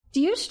Do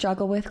you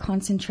struggle with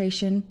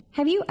concentration?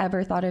 Have you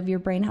ever thought of your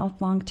brain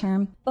health long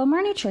term?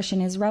 Bowmar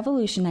Nutrition is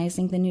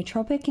revolutionizing the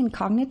nootropic and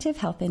cognitive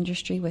health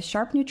industry with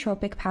Sharp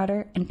Nootropic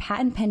Powder and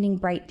patent-pending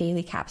Bright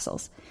Daily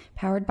Capsules,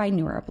 powered by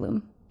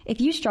NeuroBloom.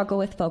 If you struggle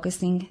with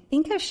focusing,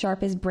 think of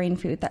Sharp as brain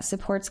food that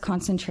supports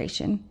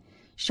concentration.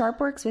 Sharp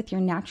works with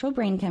your natural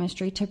brain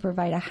chemistry to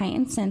provide a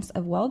heightened sense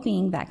of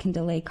well-being that can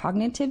delay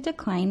cognitive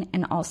decline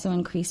and also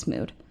increase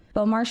mood.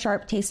 Bowmar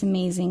Sharp tastes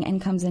amazing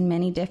and comes in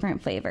many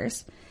different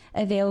flavors,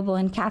 available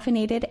in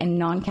caffeinated and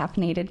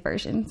non-caffeinated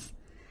versions.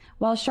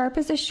 While Sharp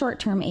is a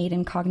short-term aid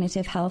in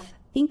cognitive health,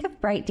 think of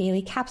Bright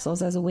Daily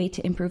Capsules as a way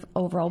to improve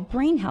overall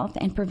brain health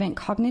and prevent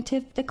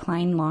cognitive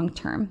decline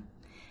long-term.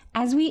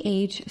 As we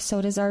age,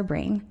 so does our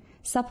brain.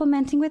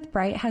 Supplementing with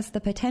Bright has the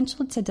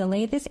potential to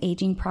delay this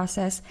aging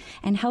process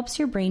and helps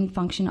your brain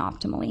function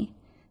optimally.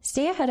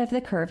 Stay ahead of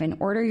the curve and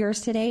order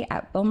yours today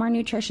at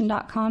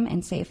bowmarnutrition.com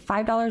and save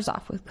 $5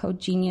 off with code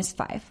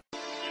GENIUS5.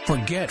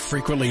 Forget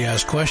frequently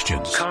asked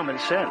questions, common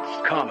sense,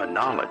 common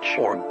knowledge,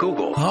 or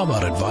Google. How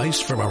about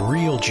advice from a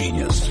real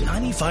genius?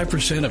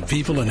 95% of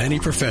people in any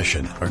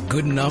profession are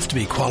good enough to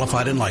be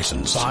qualified and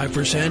licensed.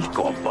 5%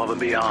 go above and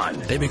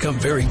beyond. They become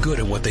very good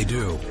at what they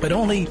do, but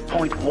only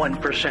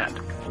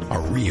 0.1%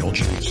 are real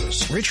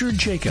geniuses. Richard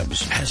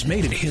Jacobs has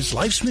made it his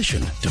life's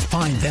mission to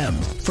find them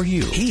for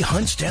you. He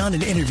hunts down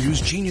and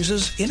interviews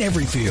geniuses in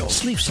every field: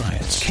 sleep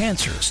science,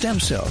 cancer, stem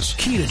cells,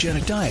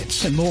 ketogenic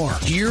diets, and more.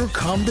 Here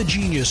come the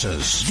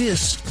geniuses.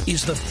 This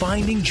is the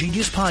Finding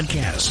Genius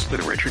Podcast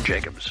with Richard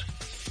Jacobs.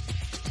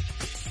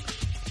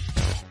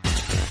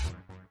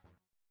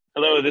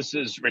 Hello, this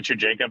is Richard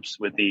Jacobs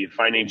with the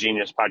Finding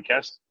Genius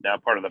Podcast, now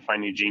part of the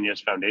Finding Genius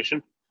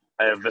Foundation.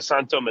 I have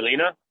Vasanto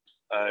Molina.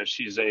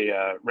 She's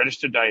a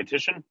registered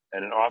dietitian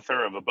and an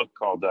author of a book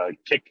called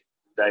Kick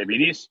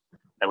Diabetes.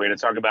 And we're going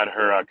to talk about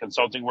her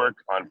consulting work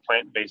on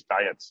plant-based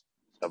diets.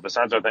 So,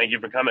 Vasanto, thank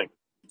you for coming.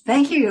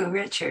 Thank you,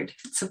 Richard.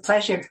 It's a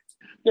pleasure.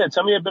 Yeah,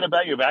 tell me a bit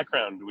about your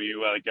background. Were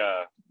you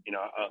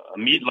a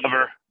meat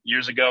lover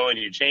years ago and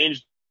you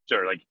changed?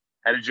 Or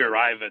how did you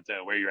arrive at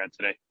where you're at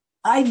today?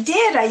 I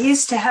did. I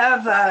used to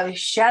have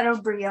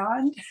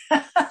Chateaubriand.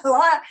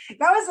 That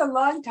was a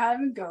long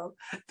time ago,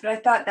 but I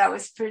thought that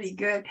was pretty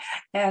good.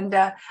 And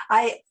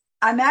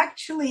I'm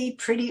actually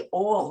pretty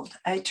old.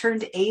 I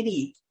turned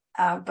 80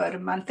 about a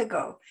month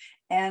ago.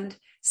 And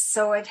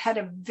so I've had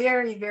a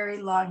very, very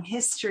long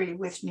history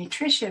with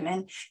nutrition.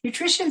 And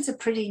nutrition is a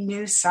pretty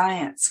new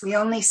science. We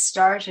only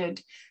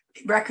started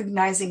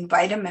recognizing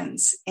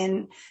vitamins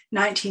in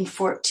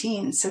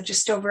 1914, so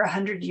just over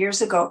 100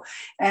 years ago.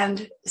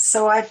 And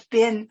so I've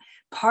been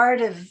part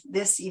of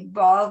this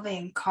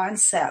evolving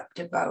concept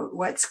about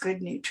what's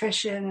good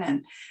nutrition.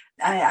 And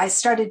I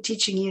started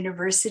teaching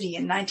university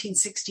in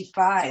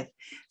 1965.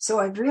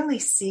 So I've really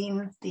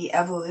seen the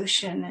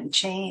evolution and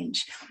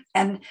change.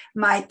 And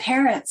my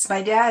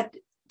dad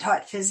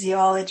taught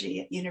physiology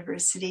at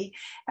university,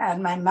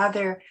 and my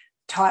mother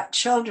taught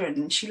children,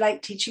 and she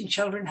liked teaching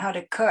children how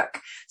to cook.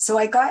 So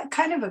I got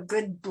kind of a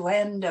good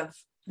blend of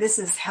this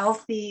is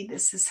healthy,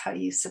 this is how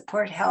you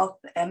support health,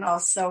 and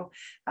also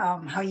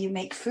how you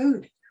make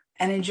food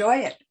and enjoy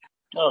it.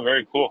 Oh,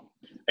 very cool.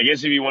 I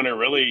guess if you want to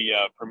really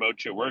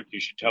promote your work,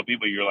 you should tell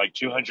people you're like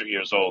 200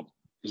 years old,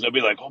 because they'll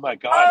be like, oh my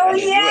God, how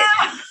did you do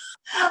it?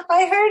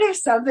 I heard of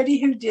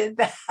somebody who did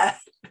that.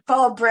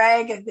 Paul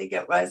Bragg, I think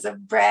it was,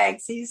 of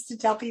Bragg's. He used to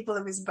tell people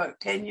he was about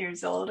 10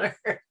 years older.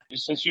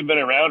 Since you've been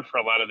around for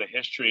a lot of the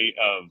history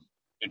of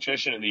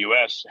nutrition in the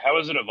U.S., how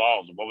has it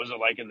evolved? What was it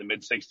like in the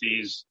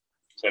mid-60s,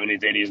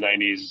 70s, 80s,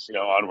 90s,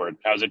 onward?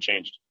 How's it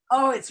changed?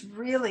 Oh, it's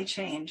really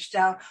changed.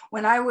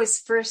 When I was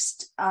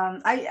first,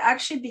 I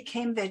actually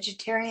became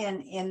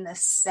vegetarian in the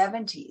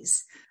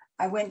 70s.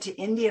 I went to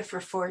India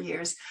for 4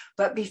 years.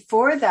 But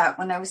before that,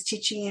 when I was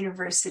teaching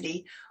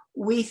university,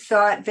 we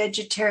thought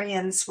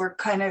vegetarians were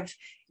kind of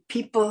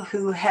people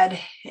who had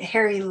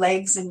hairy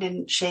legs and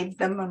didn't shave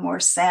them and wore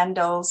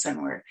sandals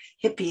and were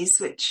hippies,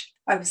 which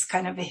I was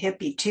kind of a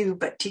hippie too,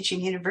 but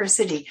teaching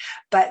university.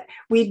 But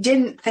we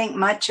didn't think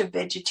much of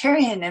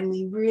vegetarian, and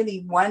we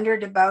really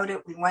wondered about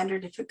it. We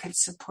wondered if it could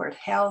support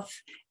health.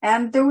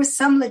 And there was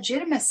some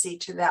legitimacy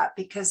to that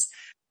because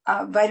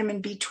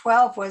vitamin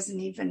B12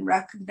 wasn't even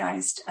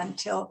recognized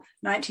until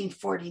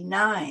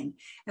 1949.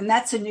 And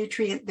that's a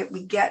nutrient that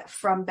we get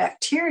from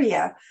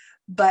bacteria,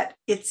 but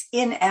it's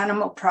in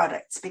animal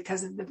products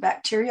because of the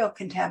bacterial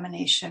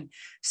contamination.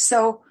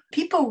 So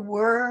people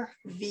were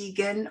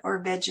vegan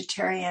or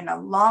vegetarian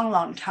a long,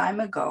 long time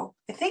ago.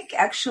 I think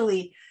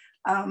actually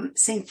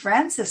St.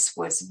 Francis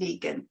was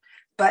vegan,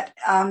 but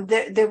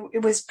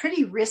it was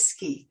pretty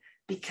risky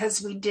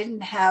because we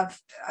didn't have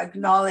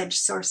acknowledged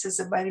sources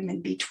of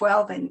vitamin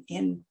B12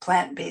 in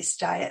plant-based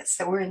diets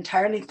that were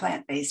entirely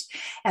plant-based.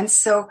 And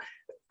so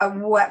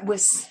what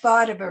was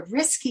thought of a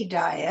risky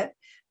diet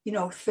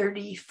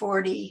 30,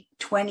 40,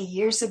 20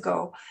 years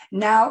ago,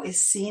 now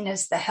is seen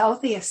as the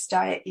healthiest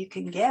diet you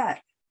can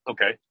get.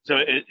 Okay. So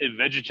is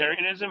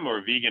vegetarianism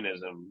or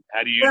veganism?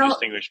 How do you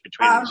distinguish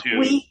between the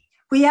two?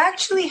 We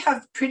actually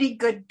have pretty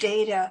good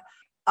data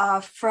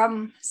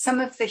from some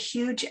of the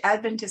huge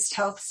Adventist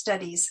health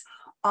studies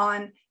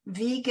on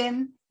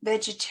vegan,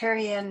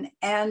 vegetarian,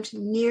 and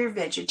near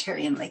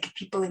vegetarian, like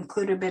people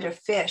include a bit of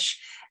fish,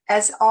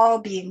 as all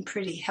being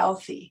pretty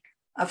healthy.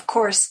 Of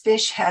course,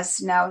 fish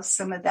has now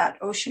some of that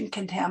ocean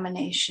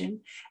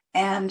contamination,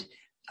 and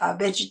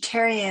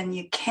vegetarian,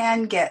 you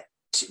can get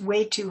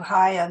way too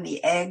high on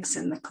the eggs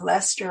and the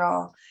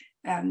cholesterol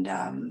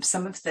and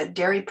some of the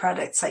dairy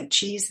products like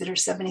cheese that are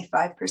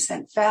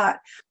 75% fat.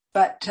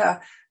 But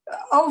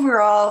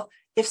overall,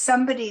 if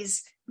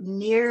somebody's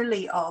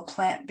nearly all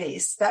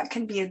plant-based, that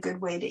can be a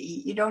good way to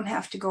eat. You don't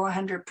have to go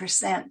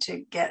 100% to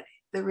get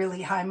the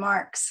really high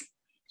marks.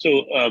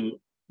 So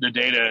the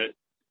data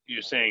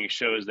you're saying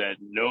shows that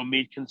no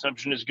meat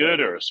consumption is good,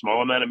 or a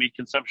small amount of meat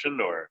consumption,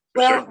 or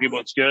for certain people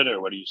it's good,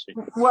 or what do you see?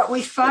 What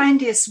we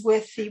find is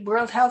with the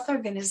World Health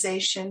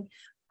Organization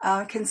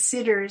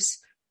considers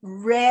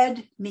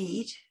red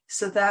meat,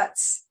 so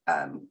that's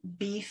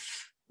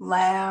beef,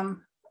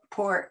 lamb,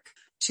 pork,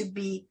 to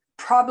be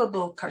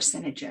probable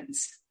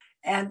carcinogens.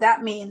 And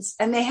that means,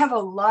 and they have a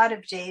lot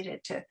of data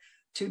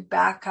to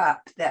back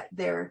up that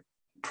they're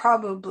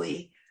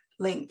probably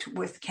linked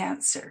with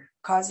cancer,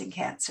 causing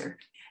cancer.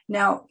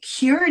 Now,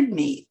 cured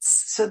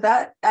meats, so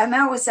that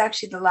was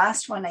actually the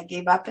last one I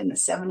gave up in the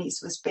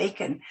 70s was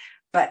bacon,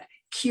 but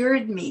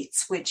cured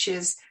meats, which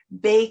is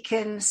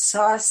bacon,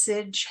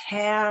 sausage,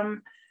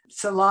 ham,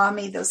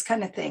 salami, those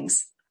kind of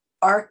things,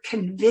 are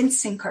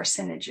convincing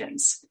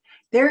carcinogens.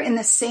 They're in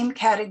the same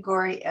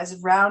category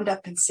as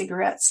Roundup and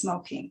cigarette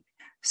smoking.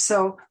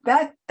 So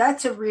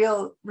that's a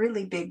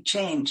really big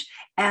change.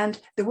 And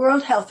the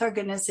World Health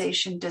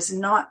Organization does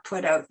not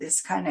put out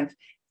this kind of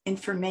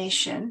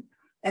information,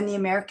 and the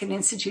American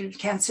Institute of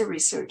Cancer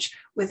Research,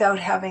 without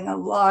having a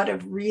lot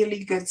of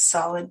really good,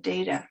 solid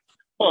data.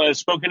 Well, I've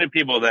spoken to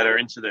people that are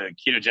into the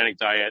ketogenic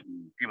diet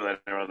and people that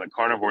are on the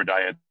carnivore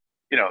diet.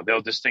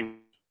 They'll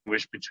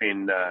distinguish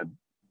between,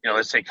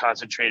 let's say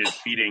concentrated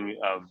feeding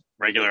of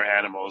regular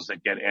animals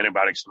that get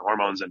antibiotics and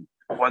hormones and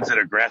ones that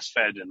are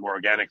grass-fed and more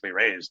organically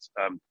raised.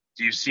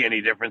 Do you see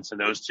any difference in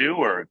those two,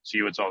 or to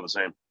you it's all the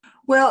same?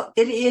 Well,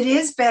 it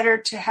is better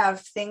to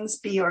have things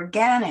be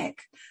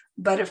organic,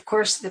 but of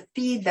course the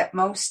feed that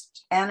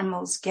most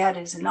animals get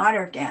is not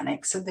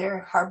organic, so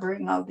they're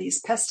harboring all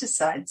these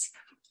pesticides.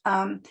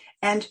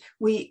 And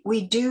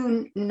we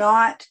do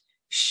not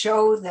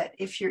show that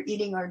if you're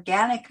eating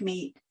organic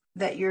meat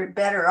that you're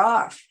better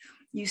off.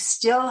 You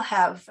still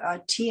have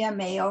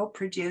TMAO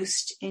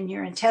produced in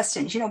your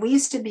intestines. We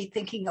used to be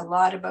thinking a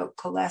lot about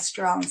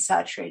cholesterol and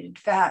saturated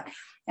fat,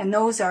 and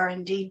those are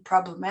indeed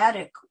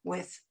problematic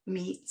with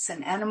meats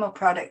and animal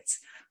products.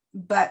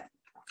 But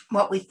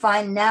what we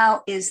find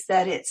now is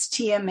that it's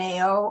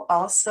TMAO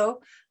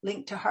also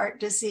linked to heart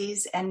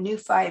disease and new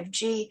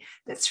 5G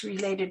that's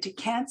related to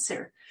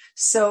cancer.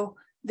 So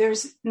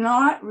there's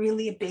not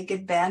really a big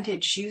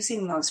advantage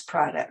using those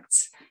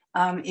products.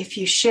 If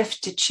you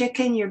shift to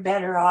chicken, you're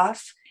better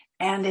off.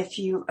 And if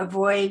you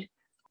avoid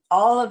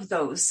all of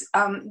those,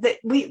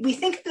 we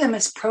think of them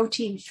as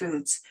protein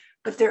foods,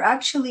 but they're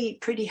actually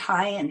pretty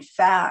high in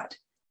fat.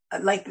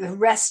 Like the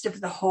rest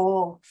of the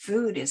whole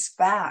food is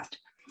fat.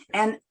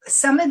 And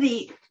some of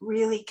the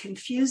really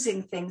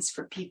confusing things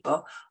for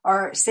people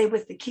are, say,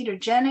 with the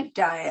ketogenic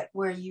diet,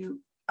 where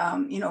you,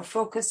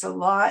 focus a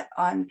lot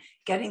on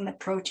getting the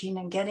protein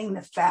and getting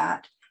the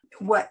fat.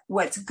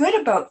 What's good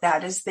about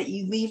that is that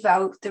you leave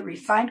out the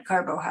refined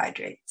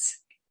carbohydrates.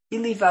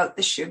 You leave out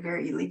the sugar,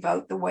 you leave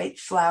out the white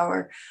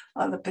flour,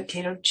 all the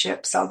potato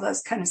chips, all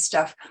those kind of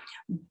stuff.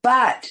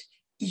 But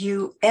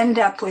you end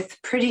up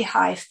with pretty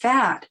high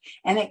fat,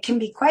 and it can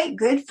be quite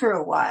good for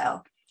a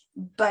while,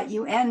 but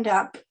you end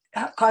up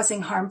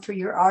causing harm for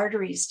your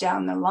arteries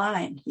down the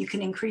line. You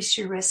can increase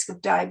your risk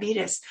of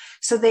diabetes.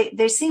 So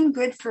they seem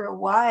good for a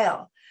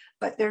while,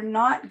 but they're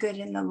not good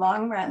in the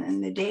long run,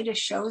 and the data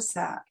shows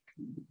that.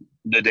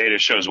 The data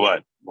shows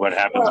what? What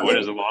happens? What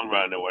is the long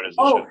run, and what is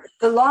the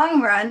the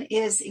long run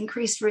is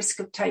increased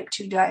risk of type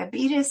 2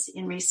 diabetes,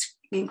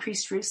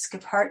 increased risk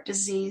of heart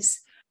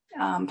disease,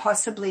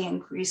 possibly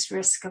increased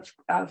risk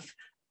of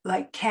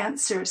like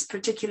cancers,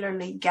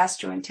 particularly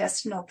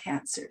gastrointestinal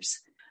cancers.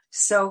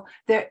 So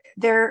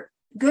they're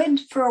good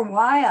for a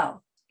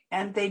while,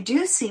 and they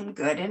do seem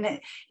good.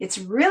 And it's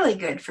really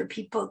good for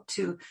people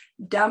to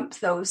dump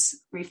those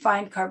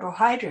refined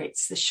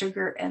carbohydrates, the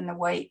sugar and the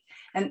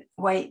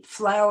white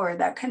flour,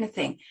 that kind of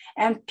thing.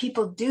 And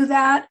people do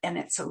that, and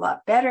it's a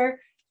lot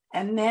better.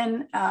 And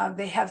then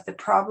they have the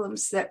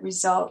problems that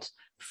result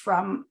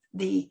from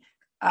the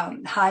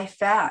high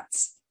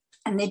fats,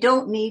 and they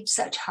don't need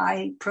such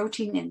high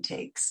protein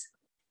intakes.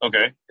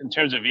 Okay. In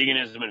terms of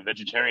veganism and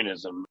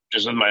vegetarianism,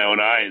 just with my own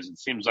eyes, it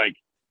seems like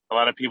a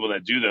lot of people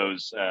that do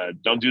those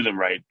don't do them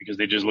right because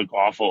they just look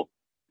awful,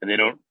 and they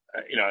don't,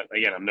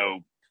 again,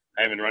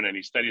 I haven't run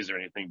any studies or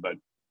anything, but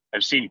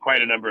I've seen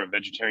quite a number of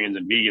vegetarians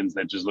and vegans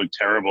that just look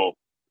terrible.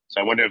 So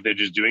I wonder if they're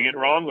just doing it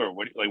wrong, or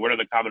what are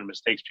the common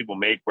mistakes people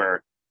make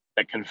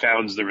that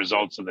confounds the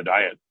results of the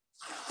diet?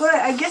 Well,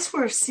 I guess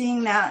we're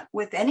seeing that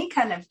with any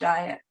kind of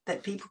diet,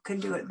 that people can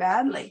do it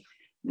badly.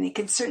 And you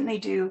can certainly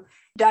do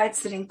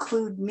diets that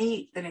include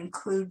meat, that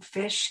include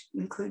fish,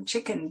 include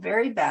chicken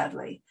very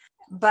badly.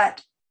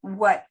 But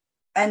what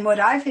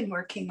I've been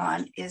working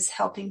on is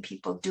helping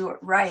people do it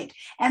right.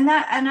 And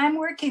I'm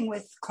working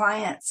with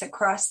clients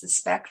across the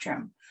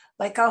spectrum.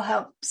 Like I'll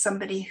help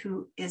somebody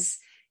who is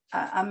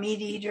a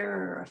meat eater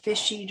or a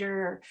fish eater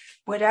or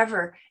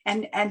whatever,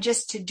 and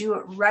just to do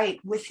it right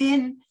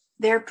within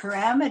their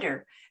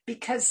parameter.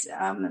 Because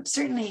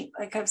certainly,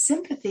 like, I have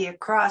sympathy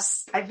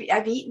across.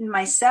 I've eaten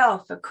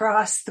myself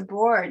across the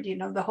board,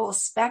 the whole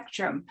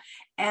spectrum.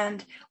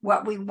 And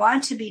what we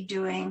want to be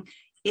doing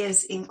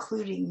is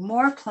including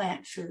more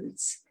plant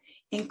foods,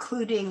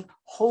 including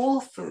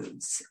whole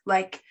foods.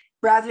 Like,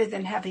 rather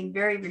than having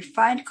very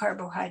refined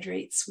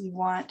carbohydrates, we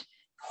want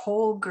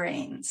whole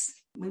grains.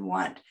 We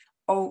want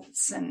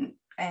oats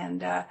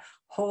and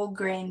whole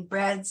grain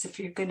breads if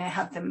you're going to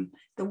have them,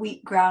 the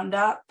wheat ground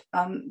up,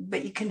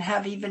 but you can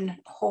have even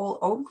whole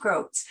oat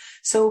groats.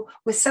 So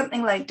with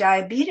something like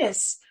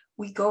diabetes,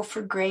 we go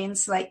for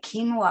grains like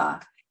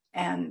quinoa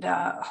and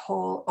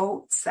whole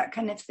oats, that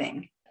kind of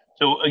thing.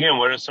 So again,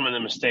 what are some of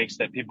the mistakes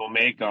that people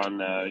make on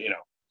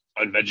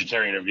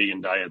vegetarian or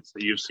vegan diets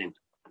that you've seen?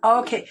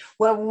 Okay,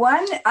 well,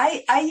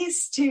 I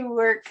used to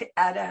work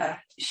at a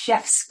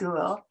chef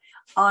school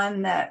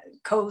on the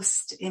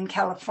coast in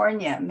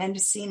California,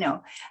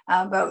 Mendocino,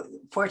 about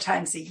 4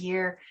 times a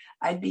year.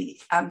 I'd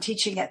be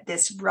teaching at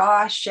this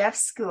raw chef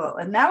school,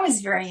 and that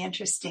was very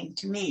interesting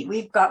to me.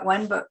 We've got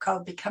one book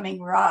called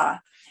Becoming Raw,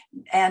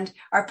 and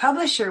our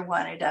publisher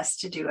wanted us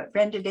to do it,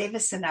 Brenda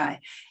Davis and I.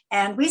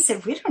 And we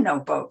said, we don't know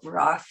about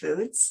raw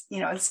foods.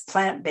 It's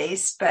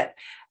plant-based, but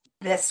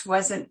this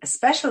wasn't a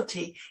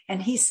specialty.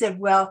 And he said,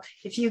 well,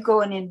 if you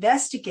go and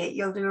investigate,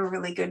 you'll do a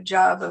really good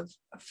job of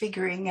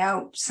figuring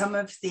out some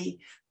of the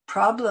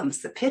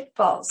problems, the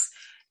pitfalls.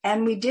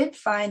 And we did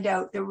find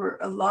out there were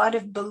a lot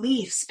of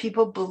beliefs.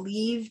 People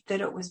believed that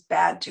it was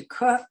bad to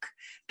cook.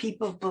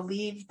 People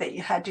believed that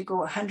you had to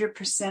go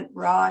 100%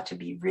 raw to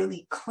be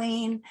really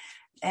clean.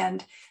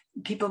 And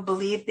people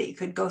believed that you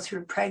could go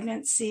through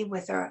pregnancy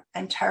with an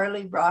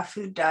entirely raw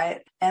food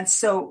diet. And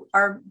so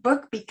our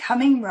book,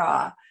 Becoming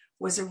Raw,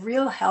 was a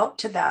real help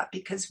to that,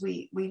 because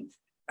we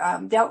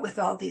dealt with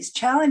all these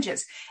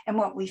challenges. And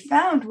what we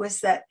found was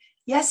that,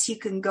 yes, you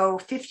can go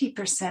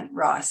 50%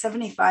 raw,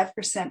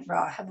 75%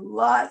 raw, have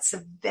lots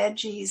of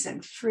veggies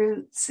and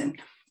fruits and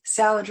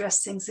salad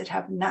dressings that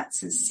have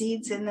nuts and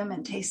seeds in them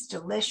and taste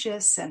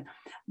delicious.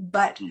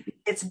 But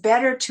it's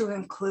better to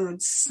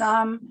include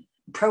some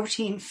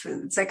protein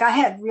foods. Like, I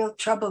had real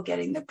trouble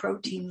getting the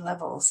protein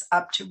levels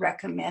up to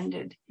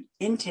recommended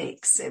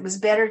intakes. It was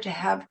better to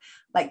have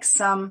like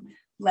some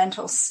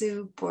lentil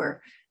soup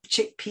or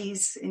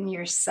chickpeas in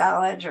your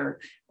salad,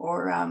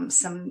 or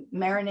some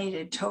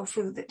marinated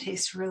tofu that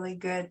tastes really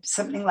good,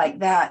 something like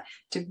that,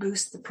 to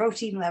boost the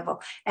protein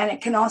level. And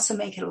it can also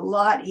make it a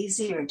lot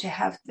easier to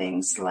have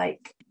things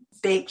like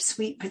baked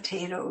sweet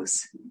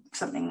potatoes,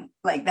 something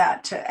like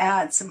that, to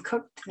add some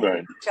cooked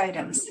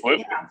items.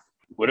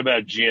 What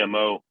about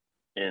GMO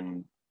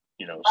in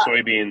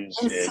soybeans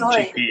and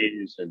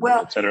chickpeas and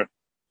et cetera?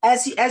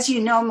 As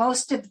you know,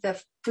 most of the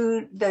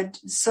food, the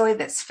soy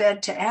that's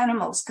fed to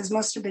animals, because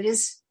most of it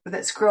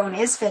that's grown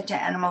is fed to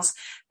animals,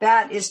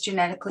 that is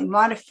genetically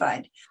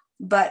modified.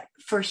 But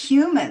for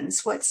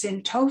humans, what's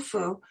in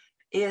tofu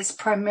is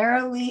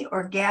primarily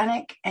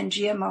organic and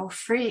GMO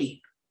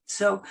free.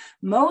 So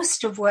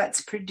most of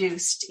what's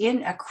produced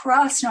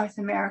across North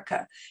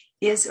America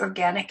is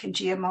organic and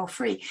GMO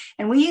free.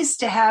 And we used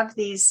to have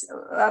these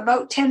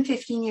about 10,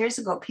 15 years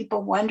ago.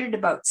 People wondered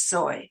about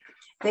soy.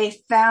 They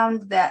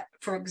found that,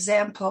 for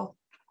example,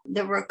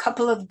 there were a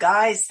couple of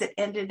guys that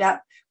ended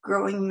up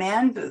growing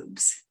man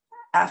boobs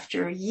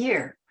after a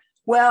year.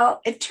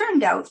 Well, it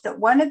turned out that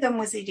one of them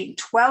was eating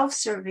 12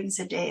 servings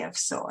a day of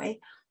soy,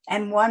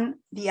 and one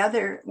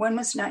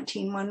was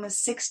 19, one was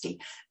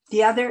 60.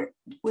 The other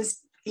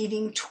was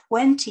eating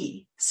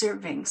 20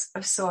 servings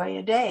of soy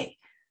a day.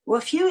 Well,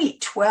 if you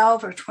eat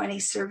 12 or 20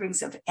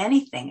 servings of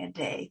anything a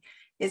day,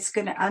 it's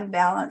going to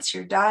unbalance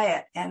your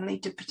diet and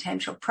lead to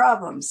potential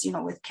problems.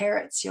 With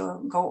carrots,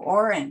 you'll go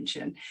orange,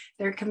 and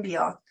there can be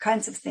all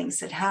kinds of things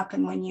that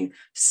happen when you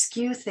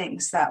skew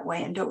things that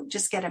way and don't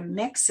just get a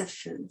mix of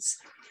foods.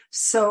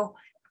 So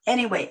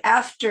anyway,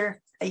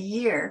 after a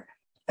year,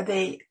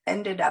 they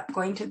ended up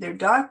going to their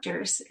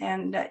doctors,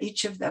 and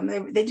each of them,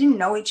 they didn't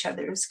know each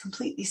other. It was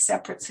completely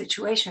separate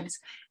situations,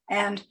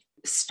 and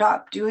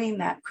stopped doing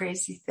that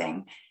crazy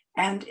thing.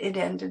 And it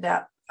ended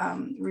up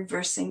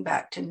reversing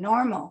back to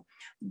normal.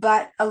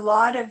 But a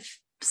lot of,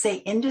 say,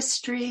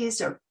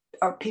 industries or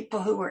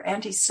people who were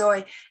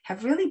anti-soy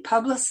have really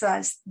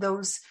publicized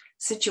those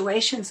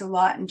situations a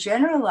lot and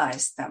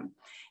generalized them.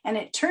 And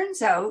it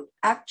turns out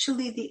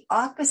actually the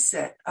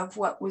opposite of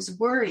what was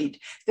worried.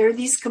 There are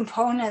these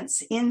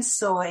components in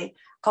soy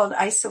called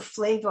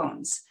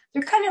isoflavones.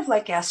 They're kind of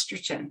like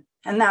estrogen.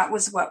 And that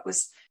was what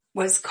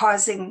was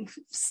causing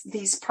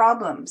these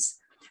problems.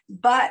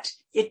 But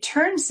it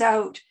turns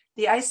out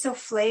the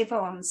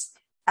isoflavones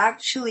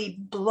actually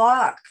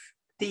block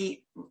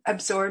the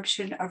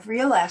absorption of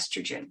real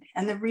estrogen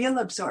and the real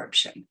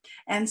absorption.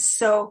 And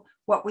so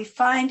what we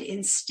find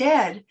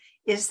instead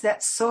is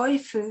that soy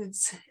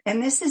foods,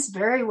 and this is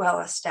very well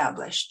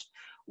established,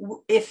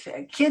 if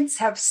kids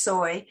have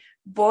soy,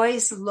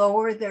 boys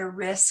lower their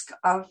risk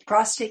of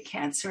prostate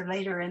cancer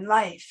later in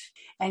life,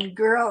 and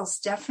girls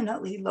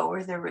definitely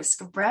lower their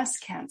risk of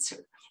breast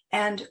cancer.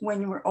 And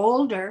when we're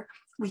older,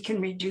 we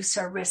can reduce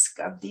our risk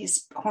of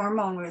these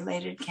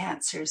hormone-related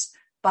cancers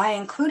by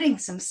including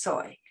some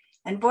soy.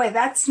 And boy,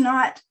 that's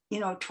not,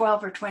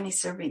 12 or 20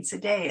 servings a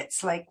day.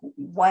 It's like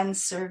 1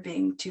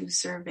 serving, 2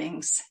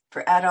 servings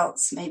for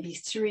adults, maybe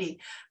 3,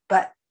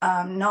 but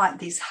not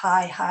these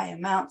high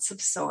amounts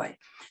of soy.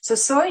 So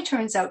soy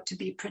turns out to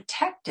be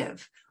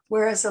protective,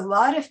 whereas a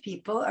lot of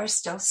people are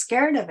still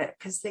scared of it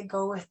because they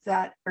go with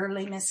that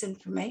early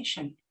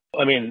misinformation.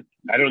 I mean,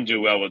 I don't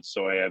do well with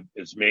soy.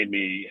 It's made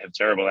me have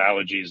terrible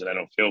allergies and I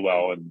don't feel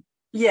well. And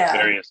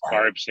various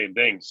carbs, same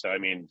thing. So, I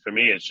mean, for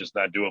me, it's just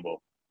not doable.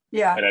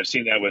 Yeah. And I've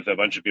seen that with a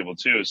bunch of people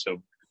too.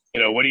 So,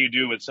 what do you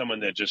do with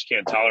someone that just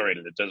can't tolerate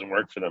it? It doesn't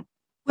work for them.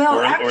 Well,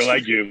 or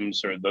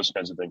legumes or those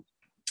kinds of things.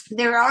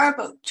 There are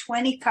about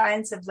 20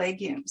 kinds of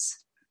legumes.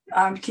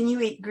 Can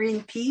you eat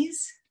green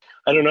peas?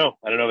 I don't know.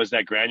 I don't know if it's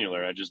that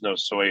granular. I just know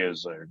soy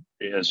is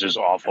just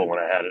awful when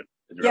I had it.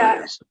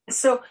 Really is.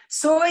 So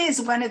soy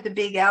is one of the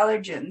big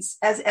allergens.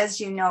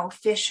 As you know,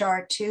 fish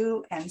are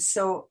too, and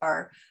so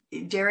are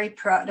dairy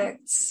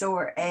products, so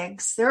are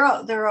eggs.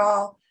 They're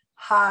all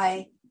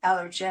high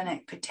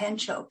allergenic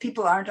potential.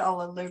 People aren't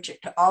all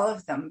allergic to all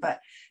of them, but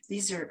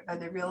these are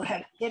the real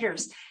heavy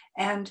hitters.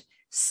 And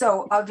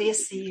so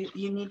obviously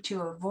you need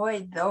to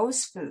avoid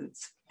those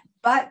foods.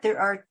 But there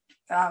are,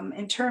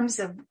 in terms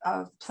of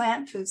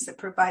plant foods that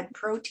provide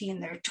protein,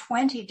 there are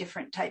 20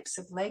 different types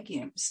of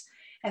legumes.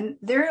 And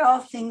they're all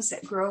things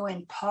that grow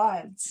in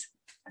pods.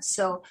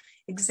 So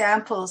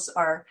examples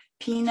are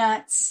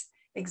peanuts,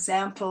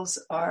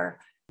 examples are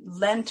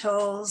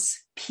lentils,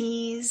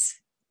 peas,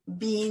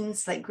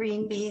 beans, like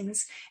green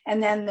beans,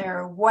 and then there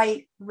are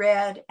white,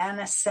 red,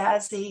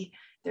 anasazi,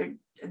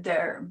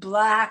 they're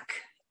black,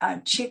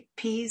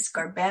 chickpeas,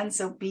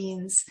 garbanzo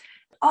beans,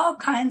 all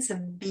kinds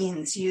of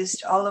beans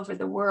used all over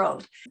the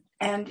world.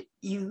 And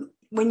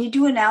when you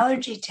do an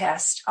allergy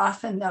test,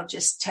 often they'll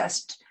just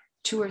test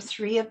 2 or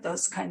 3 of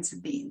those kinds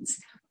of beans.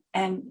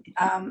 And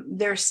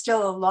there's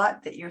still a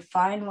lot that you're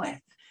fine with.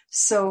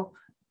 So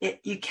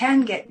you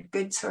can get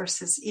good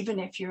sources, even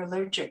if you're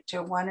allergic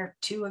to 1 or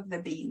 2 of the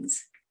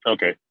beans.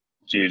 Okay.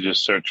 So you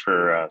just search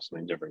for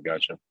something different.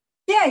 Gotcha.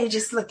 Yeah, you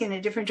just look in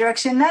a different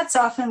direction. That's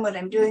often what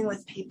I'm doing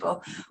with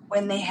people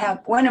when they have,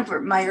 one of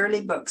my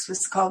early books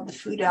was called The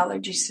Food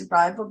Allergy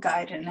Survival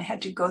Guide, and I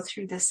had to go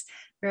through this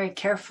very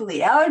carefully.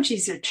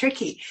 Allergies are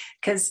tricky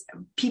because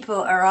people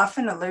are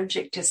often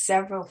allergic to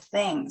several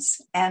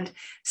things. And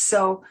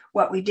so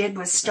what we did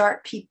was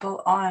start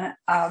people on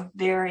a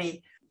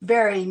very,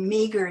 very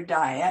meager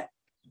diet,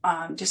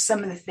 just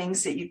some of the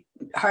things that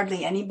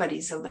hardly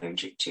anybody's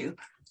allergic to,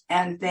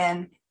 and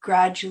then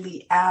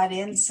gradually add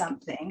in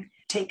something,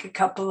 take a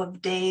couple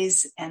of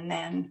days, and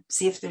then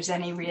see if there's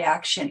any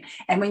reaction.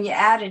 And when you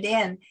add it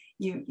in,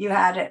 you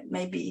add it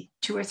maybe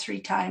 2 or 3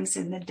 times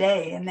in the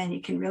day, and then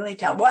you can really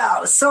tell,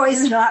 wow,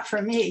 soy's not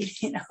for me,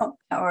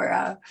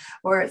 or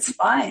it's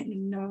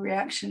fine, no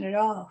reaction at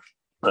all.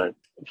 Right.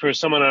 For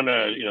someone on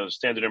a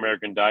standard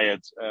American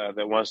diet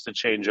that wants to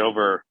change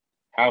over,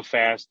 how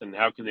fast and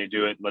how can they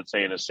do it, let's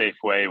say in a safe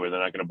way where they're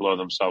not going to blow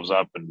themselves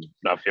up and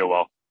not feel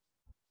well?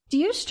 Do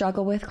you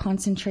struggle with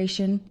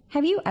concentration?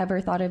 Have you ever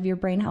thought of your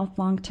brain health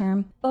long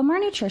term? Bowmar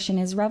Nutrition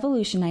is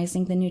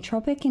revolutionizing the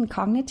nootropic and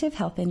cognitive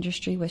health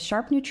industry with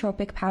Sharp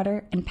Nootropic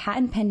Powder and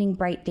patent-pending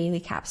Bright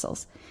Daily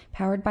Capsules,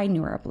 powered by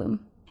NeuroBloom.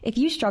 If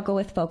you struggle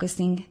with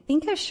focusing,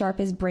 think of Sharp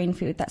as brain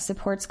food that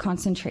supports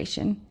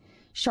concentration.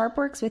 Sharp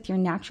works with your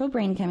natural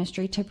brain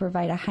chemistry to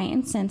provide a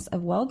heightened sense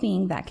of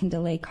well-being that can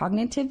delay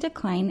cognitive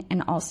decline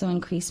and also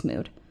increase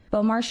mood.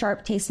 Bowmar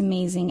Sharp tastes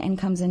amazing and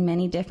comes in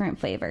many different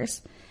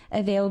flavors,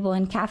 available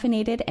in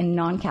caffeinated and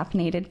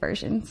non-caffeinated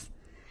versions.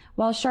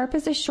 While Sharp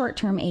is a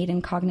short-term aid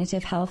in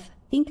cognitive health,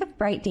 think of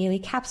Bright Daily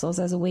Capsules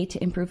as a way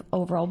to improve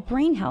overall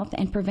brain health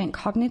and prevent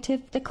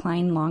cognitive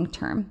decline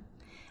long-term.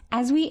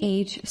 As we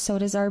age, so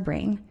does our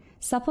brain.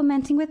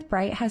 Supplementing with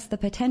Bright has the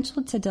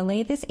potential to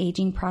delay this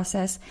aging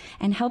process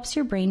and helps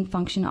your brain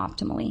function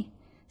optimally.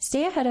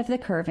 Stay ahead of the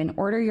curve and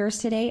order yours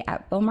today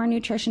at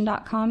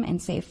bowmarnutrition.com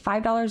and save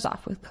 $5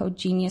 off with code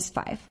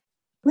GENIUS5.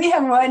 We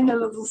have one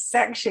little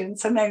section,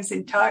 sometimes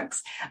in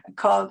talks,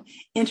 called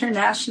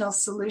International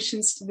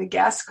Solutions to the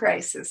Gas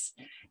Crisis.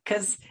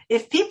 Because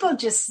if people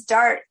just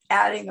start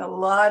adding a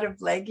lot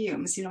of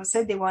legumes,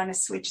 say they want to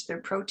switch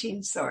their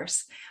protein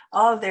source,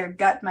 all of their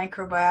gut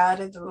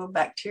microbiota, the little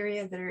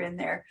bacteria that are in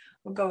there,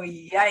 will go,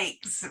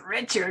 yikes,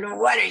 Richard,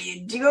 what are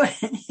you doing?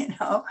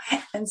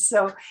 And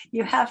so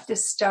you have to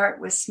start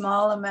with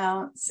small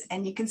amounts,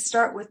 and you can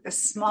start with the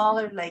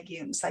smaller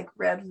legumes like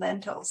red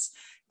lentils,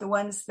 the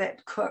ones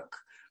that cook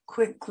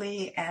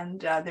quickly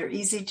and they're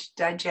easy to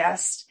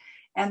digest.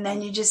 and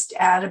then you just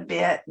add a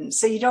bit. And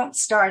so you don't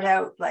start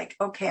out like,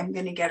 okay, I'm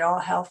going to get all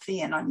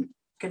healthy and I'm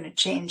going to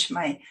change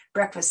my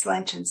breakfast,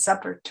 lunch, and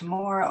supper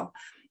tomorrow.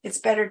 It's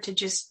better to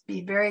just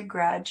be very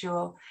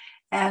gradual,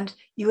 and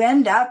you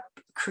end up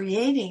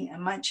creating a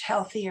much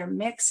healthier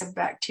mix of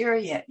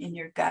bacteria in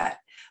your gut.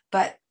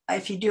 But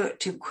if you do it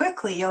too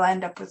quickly, you'll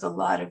end up with a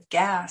lot of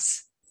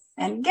gas.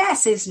 And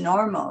gas is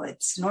normal.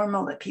 It's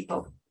normal that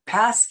people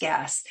pass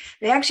gas.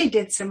 They actually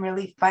did some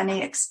really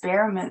funny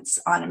experiments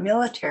on a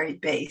military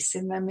base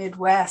in the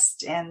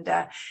Midwest, and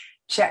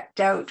checked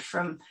out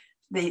from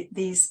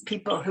these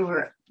people who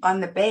were on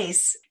the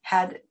base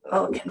had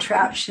little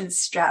contraptions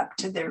strapped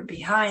to their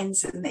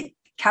behinds, and they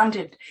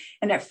counted,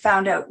 and it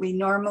found out we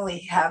normally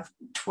have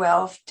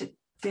 12 to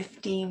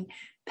 15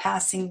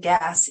 passing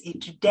gas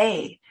each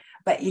day,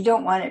 but you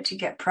don't want it to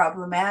get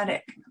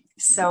problematic.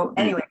 So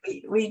anyway,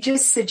 we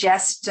just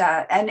suggest,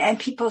 and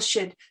people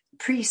should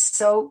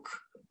pre-soak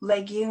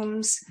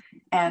legumes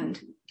and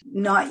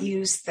not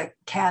use the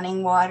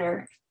canning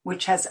water,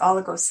 which has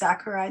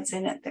oligosaccharides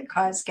in it that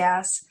cause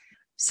gas.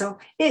 So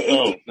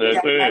wait.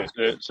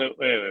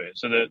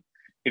 So that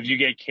if you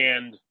get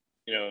canned,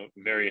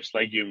 various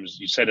legumes,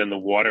 you said in the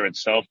water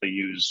itself, they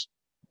use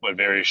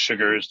various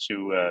sugars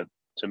to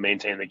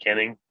maintain the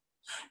canning?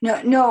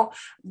 No.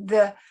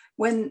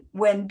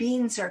 When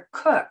beans are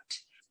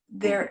cooked,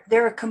 there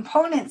are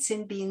components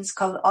in beans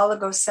called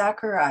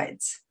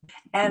oligosaccharides,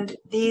 and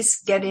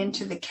these get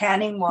into the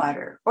canning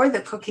water or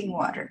the cooking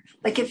water.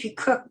 Like if you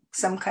cook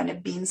some kind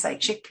of beans like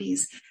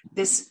chickpeas,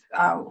 this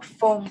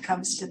foam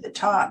comes to the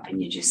top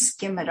and you just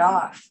skim it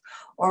off.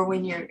 Or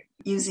when you're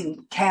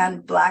using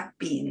canned black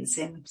beans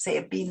in, say,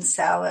 a bean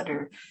salad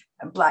or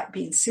a black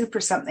bean soup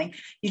or something,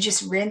 you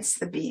just rinse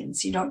the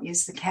beans. You don't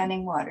use the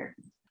canning water.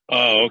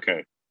 Oh,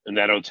 okay. And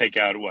that'll take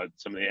out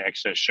some of the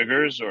excess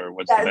sugars, or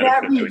what's the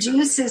benefit? That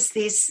reduces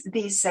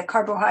these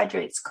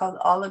carbohydrates called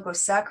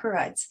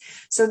oligosaccharides.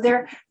 So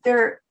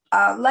they're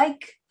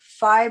like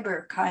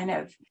fiber kind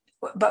of,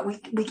 but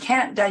we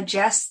can't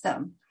digest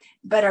them.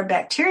 But our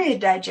bacteria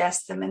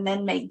digest them and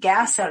then make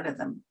gas out of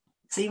them.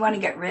 So you want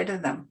to get rid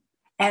of them.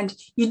 And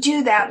you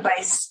do that by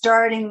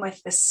starting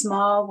with the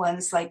small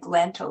ones like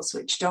lentils,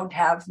 which don't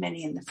have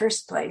many in the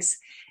first place,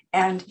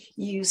 and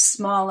use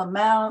small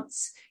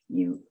amounts.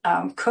 You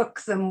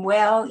cook them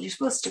well. You're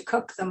supposed to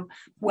cook them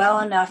well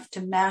enough to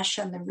mash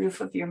on the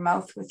roof of your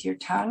mouth with your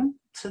tongue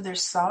so they're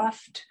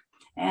soft,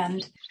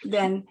 and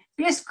then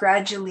just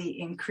gradually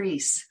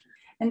increase.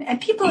 And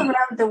people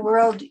around the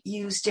world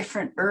use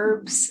different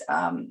herbs.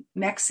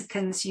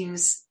 Mexicans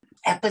use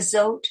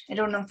epazote. I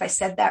don't know if I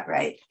said that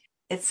right.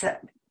 It's a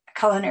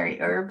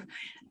culinary herb.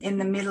 In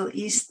the Middle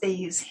East, they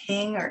use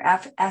hing or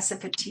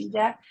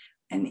asafoetida.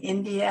 In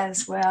India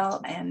as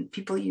well, and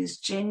people use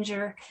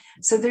ginger.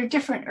 So there are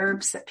different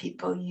herbs that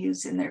people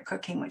use in their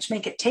cooking, which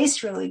make it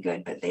taste really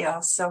good, but they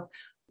also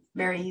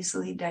very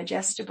easily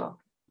digestible.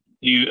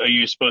 Are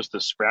you supposed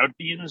to sprout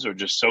beans or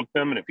just soak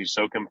them? And if you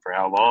soak them, for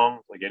how long?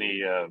 Like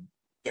any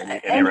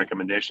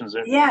recommendations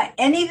there? Yeah,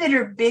 any that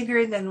are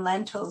bigger than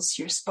lentils,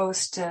 you're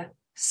supposed to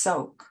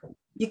soak.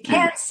 You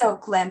can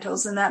soak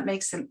lentils, and that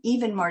makes them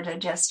even more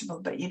digestible,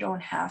 but you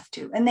don't have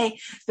to. And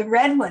the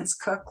red ones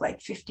cook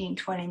like 15,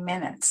 20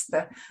 minutes.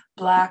 The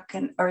black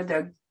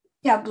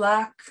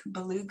black,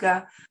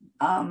 beluga,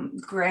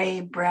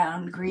 gray,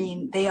 brown,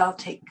 green, they all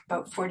take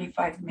about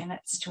 45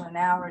 minutes to an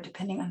hour,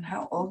 depending on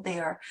how old they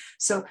are.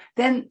 So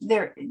then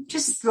they're,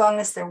 just as long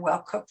as they're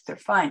well cooked, they're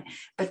fine.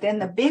 But then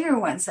the bigger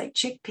ones like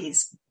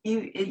chickpeas,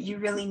 you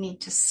really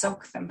need to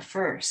soak them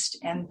first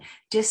and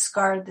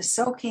discard the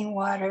soaking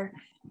water.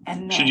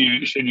 And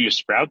then, should you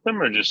sprout them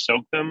or just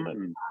soak them?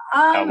 And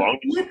how long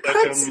do you soak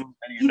them?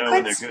 You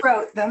could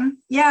sprout them.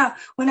 Yeah.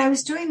 When I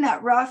was doing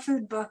that raw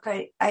food book,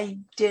 I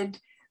did,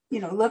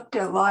 looked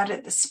a lot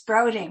at the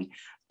sprouting,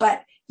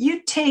 but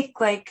you take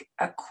like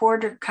a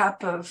quarter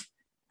cup of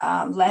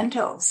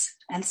lentils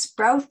and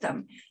sprout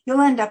them.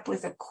 You'll end up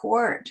with a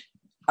quart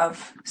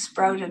of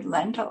sprouted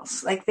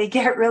lentils. Like they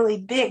get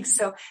really big,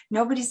 so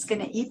nobody's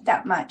going to eat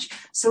that much.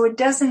 So it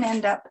doesn't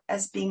end up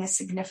as being a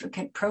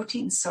significant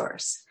protein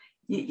source.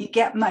 You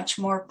get much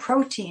more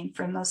protein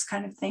from those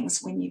kind of things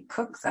when you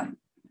cook them.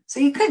 So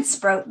you could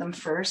sprout them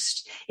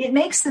first. It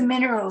makes the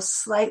minerals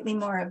slightly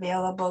more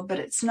available, but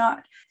it's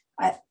not,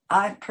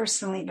 I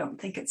personally don't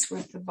think it's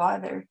worth the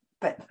bother,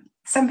 but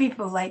some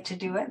people like to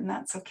do it, and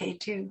that's okay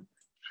too.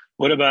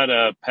 What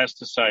about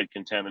pesticide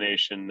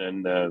contamination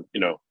and,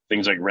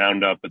 things like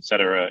Roundup, et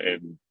cetera,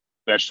 in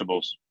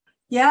vegetables?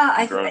 Yeah,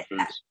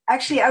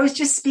 I was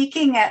just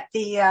speaking at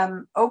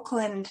the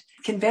Oakland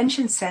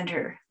Convention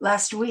Center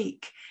last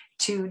week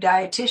to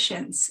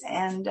dietitians,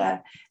 and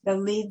the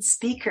lead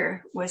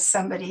speaker was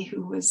somebody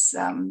who was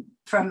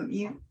from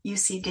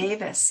UC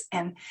Davis,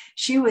 and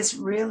she was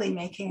really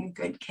making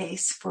a good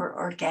case for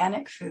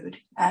organic food.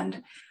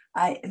 And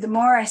the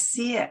more I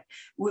see it,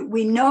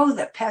 we know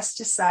that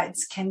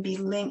pesticides can be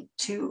linked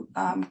to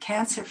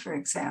cancer, for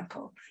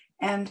example,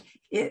 and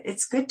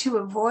it's good to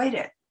avoid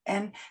it.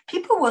 And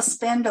people will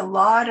spend a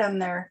lot on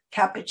their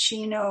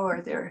cappuccino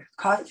or their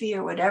coffee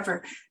or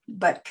whatever,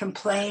 but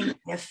complain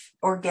if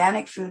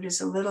organic food is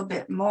a little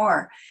bit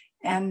more.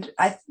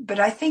 But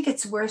I think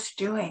it's worth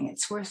doing.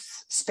 It's worth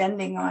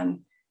spending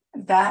on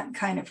that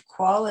kind of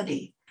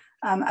quality.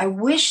 I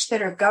wish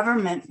that our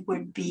government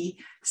would be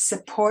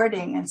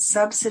supporting and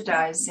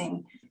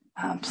subsidizing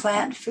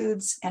plant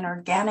foods and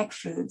organic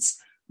foods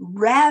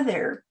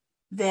rather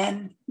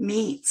than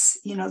meats,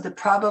 the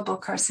probable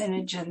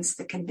carcinogens,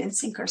 the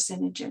convincing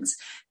carcinogens,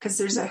 because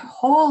there's a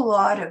whole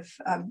lot of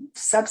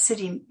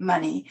subsidy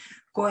money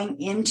going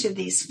into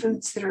these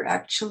foods that are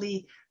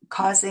actually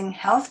causing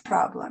health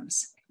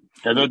problems.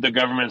 I thought the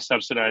government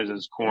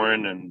subsidizes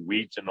corn and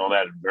wheat and all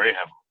that very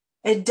heavily.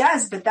 It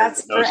does, but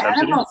that's for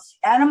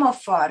animal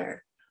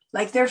fodder.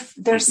 Like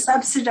they're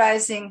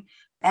subsidizing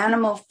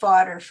animal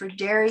fodder for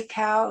dairy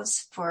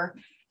cows,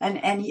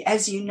 and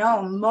as you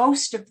know,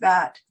 most of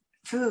that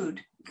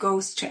food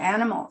goes to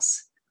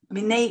animals. I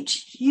mean, they eat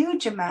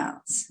huge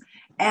amounts,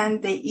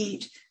 and they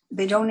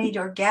don't eat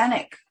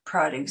organic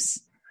produce.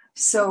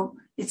 So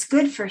it's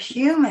good for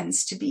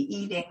humans to be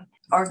eating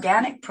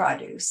organic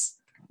produce,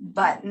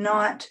 but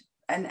not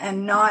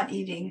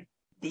eating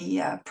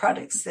the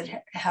products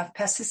that have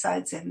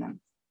pesticides in them.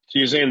 So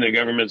you're saying the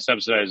government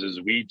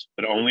subsidizes wheat,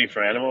 but only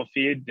for animal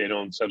feed? They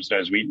don't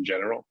subsidize wheat in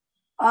general?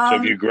 So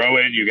if you grow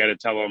it, you got to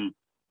tell them,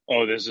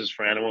 oh, this is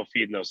for animal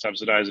feed, and they'll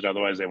subsidize it.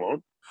 Otherwise, they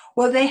won't?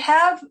 Well, they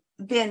have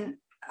been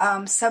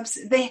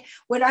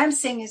what I'm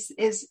saying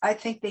is I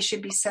think they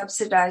should be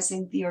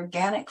subsidizing the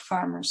organic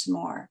farmers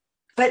more.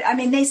 But I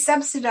mean, they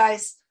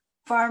subsidize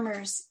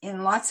farmers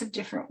in lots of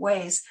different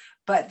ways,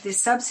 but the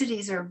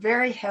subsidies are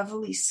very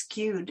heavily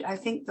skewed. I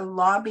think the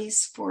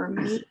lobbies for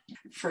meat,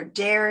 for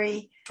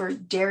dairy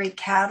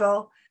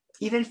cattle,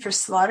 even for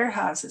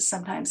slaughterhouses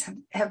sometimes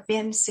have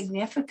been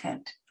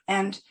significant.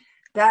 And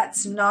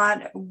that's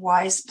not a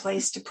wise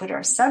place to put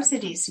our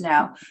subsidies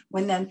now,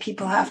 when then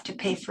people have to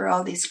pay for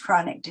all these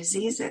chronic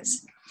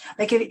diseases.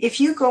 Like if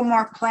you go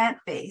more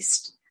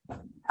plant-based,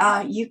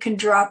 you can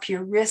drop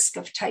your risk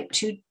of type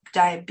 2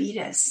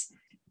 diabetes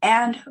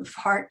and of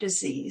heart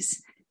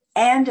disease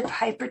and of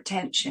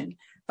hypertension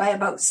by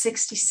about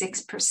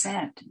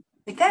 66%.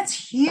 Like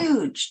that's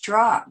huge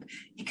drop.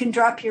 You can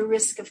drop your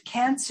risk of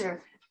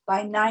cancer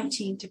by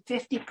 19 to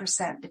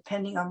 50%,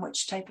 depending on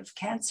which type of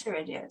cancer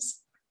it is.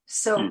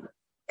 So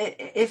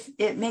if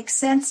it makes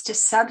sense to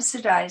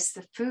subsidize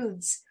the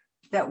foods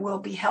that will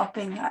be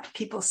helping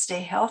people stay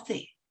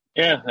healthy.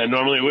 Yeah, and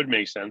normally it would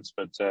make sense,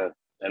 but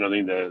I don't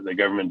think the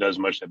government does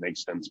much that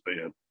makes sense. But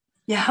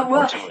yeah,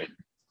 well,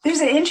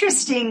 there's an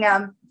interesting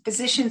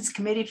Physicians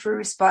Committee for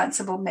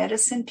Responsible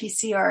Medicine,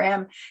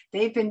 PCRM.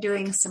 They've been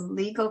doing some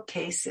legal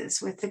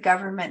cases with the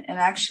government and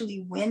actually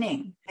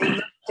winning. They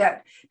looked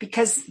at,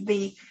 because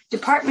the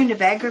Department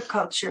of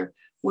Agriculture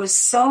was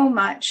so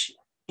much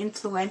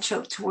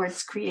influential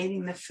towards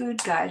creating the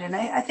food guide. And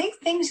I think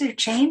things are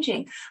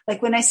changing.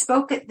 Like when I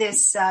spoke at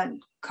this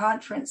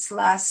conference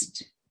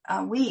last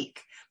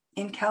week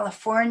in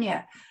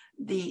California,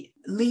 the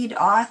lead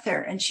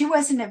author, and she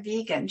wasn't a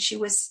vegan. She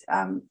was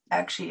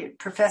actually a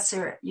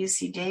professor at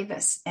UC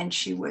Davis, and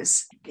she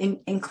was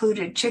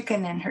included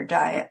chicken in her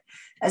diet,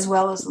 as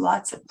well as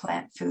lots of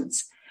plant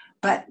foods.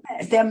 But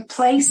them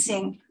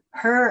placing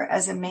her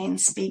as a main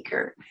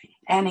speaker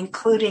and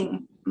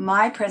including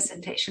my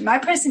presentation. My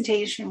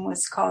presentation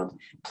was called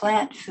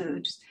Plant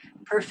Foods,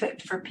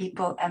 Perfect for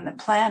People and the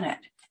Planet.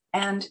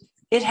 And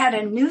it had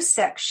a new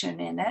section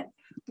in it,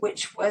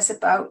 which was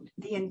about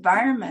the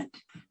environment.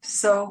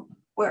 So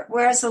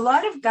whereas a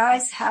lot of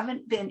guys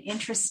haven't been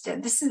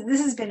interested, this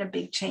has been a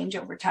big change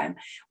over time.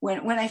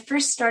 When I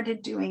first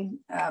started doing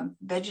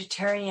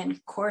vegetarian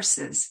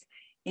courses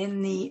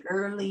in the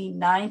early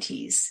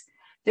 90s,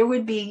 there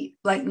would be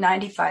like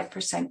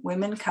 95%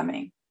 women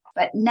coming.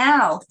 But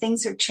now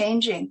things are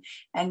changing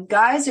and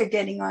guys are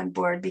getting on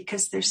board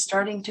because they're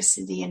starting to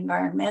see the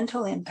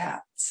environmental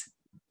impacts.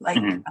 Like,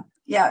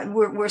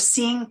 we're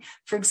seeing,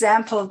 for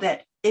example,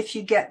 that if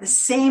you get the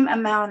same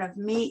amount of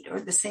meat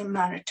or the same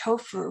amount of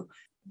tofu,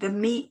 the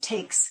meat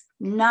takes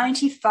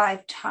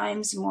 95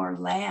 times more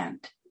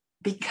land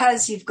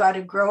because you've got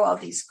to grow all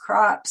these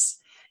crops.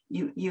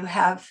 You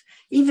have,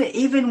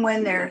 even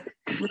when they're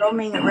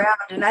roaming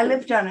around, and I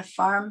lived on a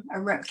farm,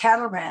 a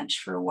cattle ranch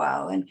for a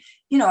while, and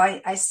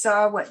I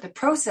saw what the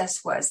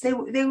process was. They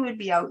would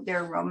be out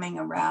there roaming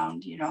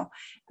around,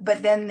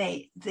 but then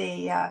they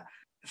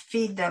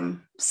feed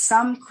them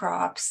some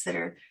crops that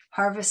are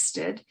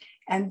harvested,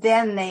 and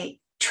then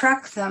they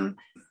truck them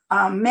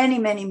many,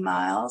 many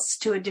miles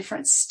to a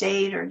different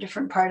state or a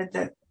different part of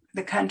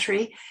the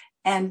country.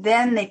 And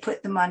then they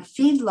put them on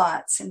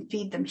feedlots and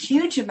feed them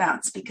huge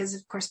amounts because,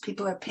 of course,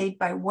 people are paid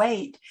by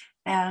weight,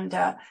 and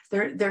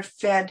they're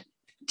fed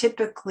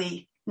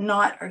typically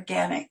not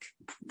organic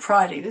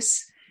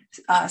produce,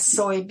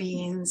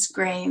 soybeans,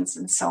 grains,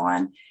 and so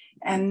on.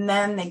 And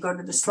then they go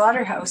to the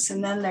slaughterhouse,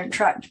 and then they're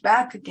trucked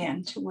back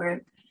again to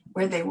where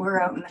they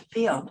were out in the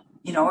field,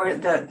 where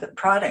the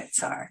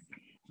products are.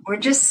 We're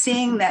just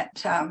seeing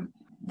that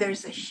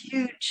there's a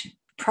huge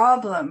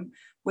problem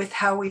with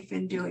how we've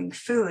been doing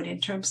food in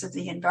terms of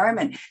the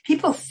environment.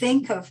 People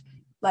think of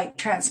like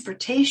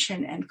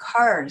transportation and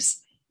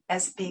cars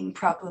as being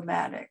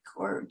problematic,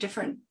 or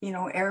different,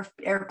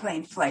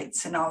 airplane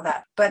flights and all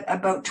that. But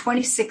about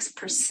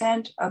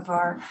 26% of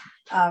our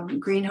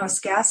greenhouse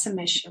gas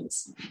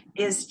emissions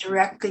is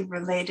directly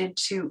related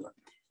to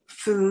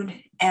food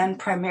and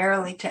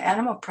primarily to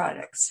animal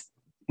products.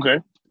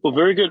 Okay. Well,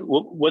 very good.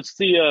 What's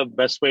the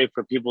best way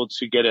for people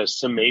to get a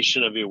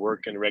summation of your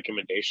work and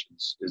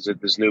recommendations? Is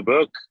it this new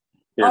book,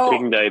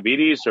 Kicking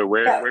Diabetes, or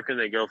where can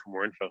they go for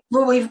more info?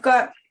 Well, we've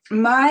got,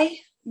 my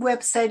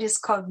website is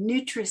called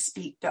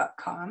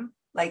NutriSpeak.com,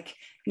 like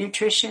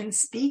nutrition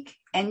speak,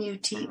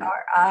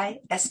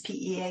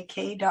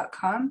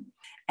 NutriSpeak.com.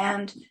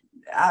 And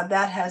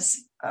that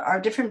has our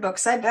different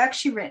books. I've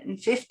actually written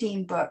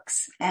 15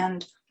 books.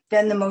 And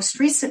then the most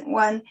recent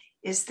one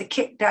is the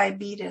Kick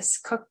Diabetes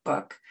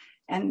Cookbook.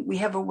 And we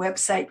have a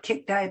website,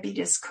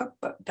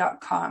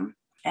 kickdiabetescookbook.com.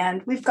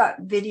 And we've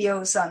got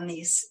videos on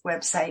these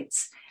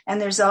websites. And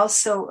there's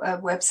also a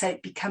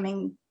website,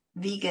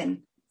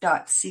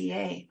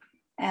 becomingvegan.ca.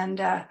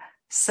 And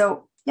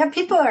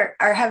people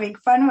are having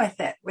fun with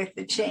it, with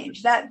the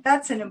change.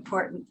 That's an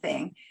important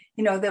thing,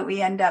 that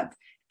we end up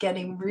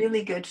getting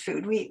really good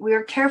food.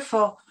 We're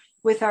careful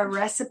with our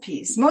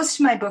recipes. Most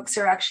of my books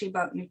are actually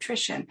about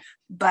nutrition,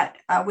 but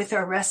with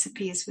our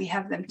recipes, we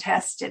have them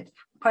tested,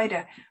 quite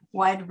a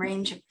wide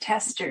range of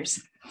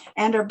testers.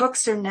 And our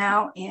books are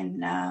now in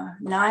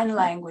 9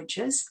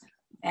 languages,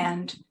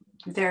 and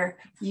they're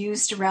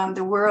used around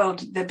the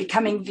world. The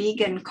Becoming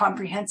Vegan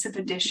Comprehensive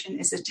Edition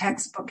is a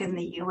textbook in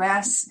the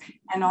US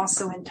and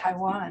also in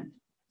Taiwan.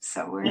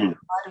 So we're in a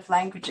lot of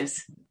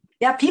languages.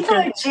 Yeah, people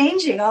are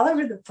changing all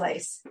over the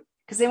place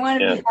because they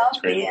want to be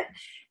healthy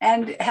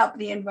and help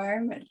the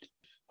environment.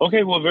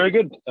 Okay, well, very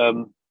good.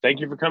 Thank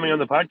you for coming on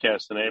the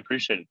podcast, and I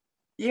appreciate it.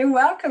 You're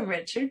welcome,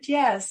 Richard.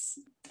 Yes,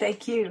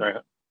 thank you. Sorry.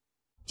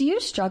 Do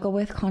you struggle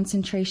with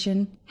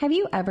concentration? Have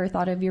you ever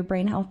thought of your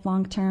brain health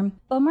long term?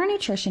 Bowmar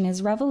Nutrition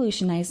is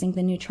revolutionizing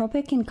the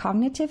nootropic and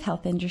cognitive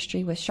health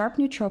industry with Sharp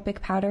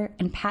Nootropic Powder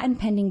and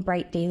patent-pending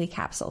Bright Daily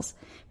Capsules,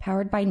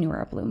 powered by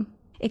NeuroBloom.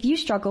 If you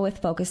struggle with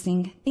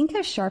focusing, think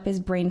of Sharp as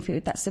brain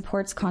food that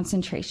supports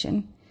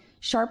concentration.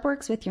 Sharp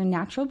works with your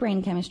natural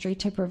brain chemistry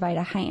to provide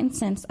a heightened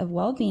sense of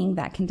well-being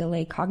that can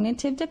delay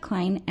cognitive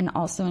decline and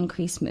also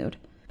increase mood.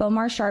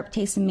 Bowmar Sharp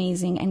tastes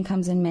amazing and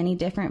comes in many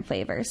different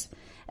flavors,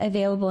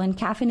 available in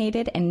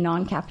caffeinated and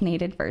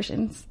non-caffeinated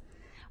versions.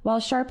 While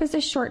Sharp is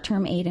a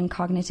short-term aid in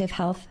cognitive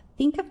health,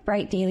 think of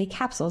Bright Daily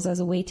Capsules as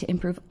a way to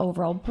improve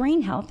overall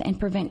brain health and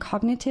prevent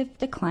cognitive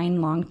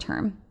decline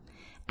long-term.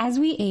 As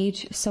we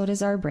age, so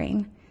does our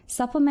brain.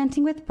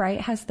 Supplementing with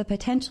Bright has the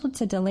potential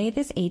to delay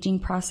this aging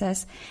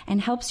process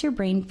and helps your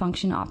brain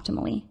function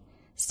optimally.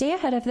 Stay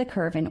ahead of the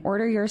curve and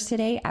order yours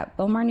today at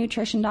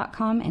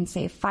bowmarnutrition.com and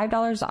save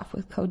 $5 off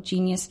with code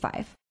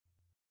GENIUS5.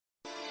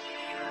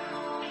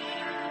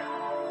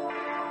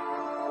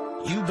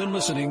 You've been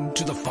listening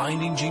to the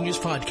Finding Genius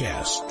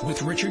podcast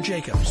with Richard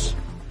Jacobs.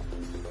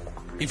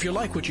 If you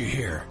like what you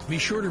hear, be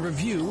sure to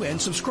review and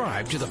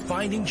subscribe to the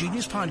Finding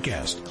Genius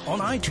podcast on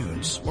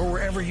iTunes or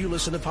wherever you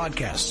listen to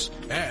podcasts.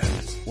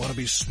 And want to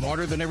be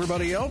smarter than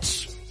everybody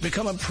else?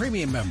 Become a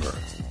premium member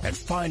at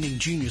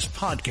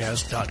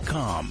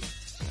findinggeniuspodcast.com.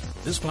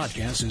 This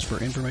podcast is for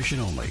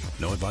information only.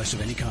 No advice of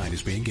any kind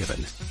is being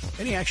given.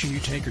 Any action you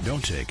take or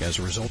don't take as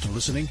a result of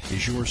listening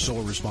is your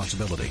sole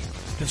responsibility.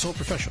 Consult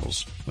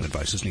professionals when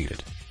advice is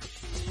needed.